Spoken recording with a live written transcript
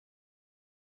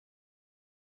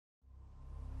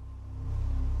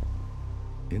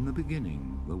In the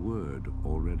beginning, the Word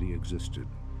already existed.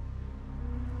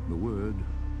 The Word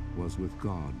was with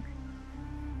God,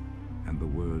 and the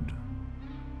Word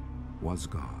was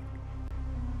God.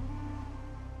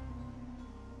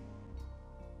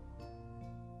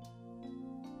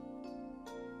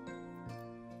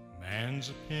 Man's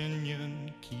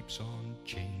opinion keeps on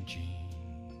changing,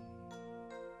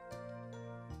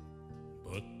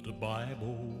 but the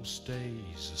Bible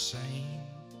stays the same.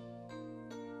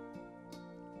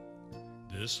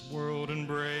 This world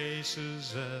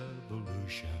embraces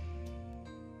evolution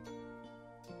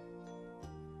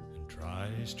and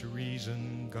tries to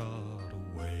reason God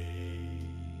away.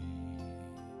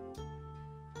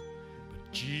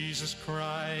 But Jesus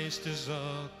Christ is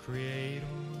a creator.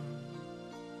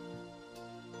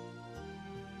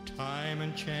 Time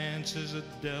and chance is a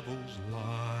devil's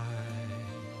lie,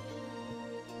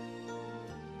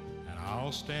 and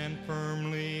I'll stand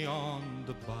firmly on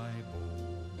the Bible,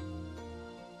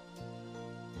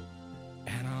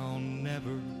 and I'll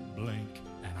never blink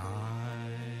an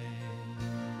eye.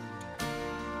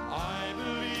 I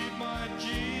believe my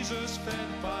Jesus fed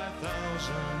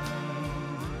 5,000,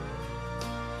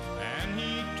 and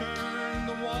he turned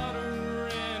the water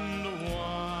into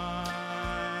wine.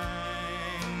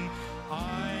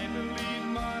 I believe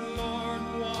my Lord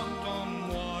walked on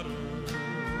water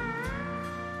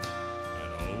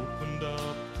and opened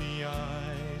up the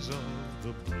eyes of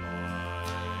the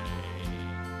blind.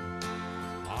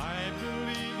 I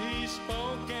believe he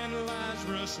spoke and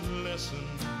Lazarus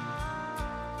listened.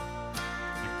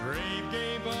 The grave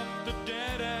gave up the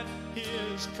dead at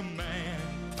his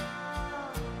command.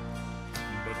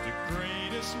 But the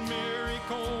greatest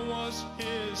miracle was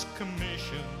his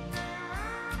commission.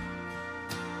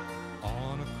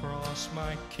 On a cross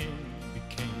my king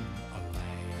became a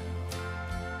lamb.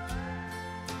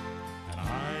 And I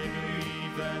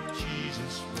believe that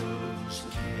Jesus rose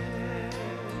again.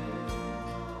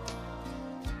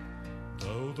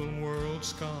 Though the world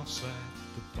scoffs at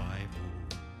the Bible,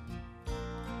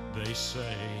 they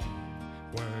say,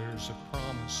 where's the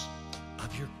promise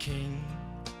of your king?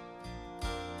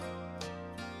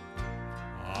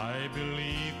 I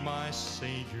believe my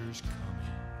Savior's coming.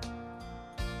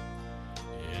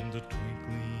 In the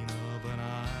twinkling of an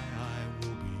eye I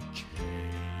will be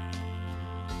changed.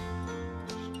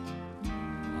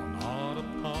 I'll not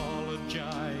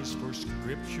apologize for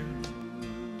Scripture.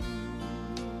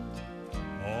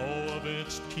 All of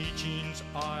its teachings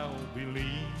I'll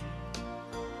believe.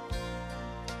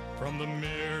 From the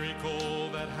miracle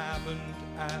that happened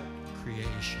at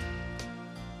creation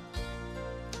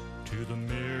to the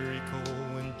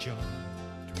miracle in John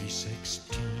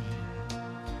 3:16.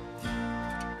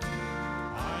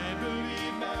 I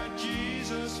believe that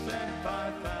Jesus fed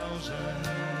 5,000,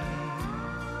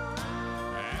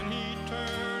 and he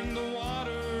turned the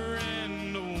water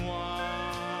into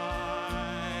wine.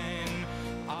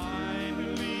 I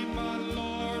believe my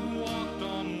Lord walked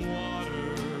on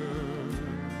water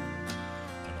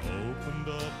and opened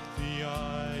up the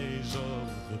eyes of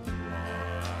the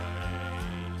blind.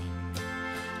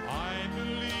 I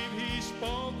believe he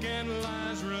spoke and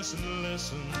Lazarus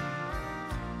listened.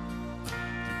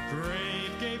 The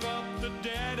grave gave up the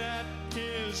dead at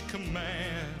his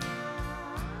command.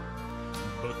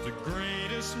 But the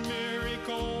greatest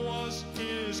miracle was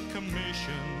his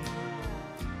commission.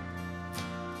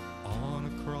 On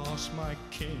a cross my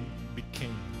king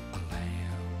became a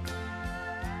lamb.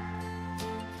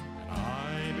 And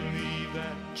I believe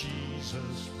that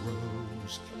Jesus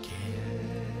rose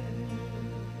again.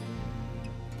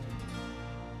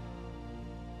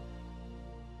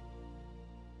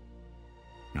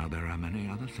 Now there are many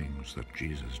other things that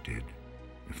Jesus did.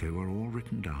 If they were all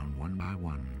written down one by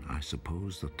one, I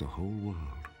suppose that the whole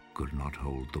world could not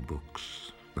hold the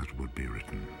books that would be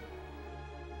written.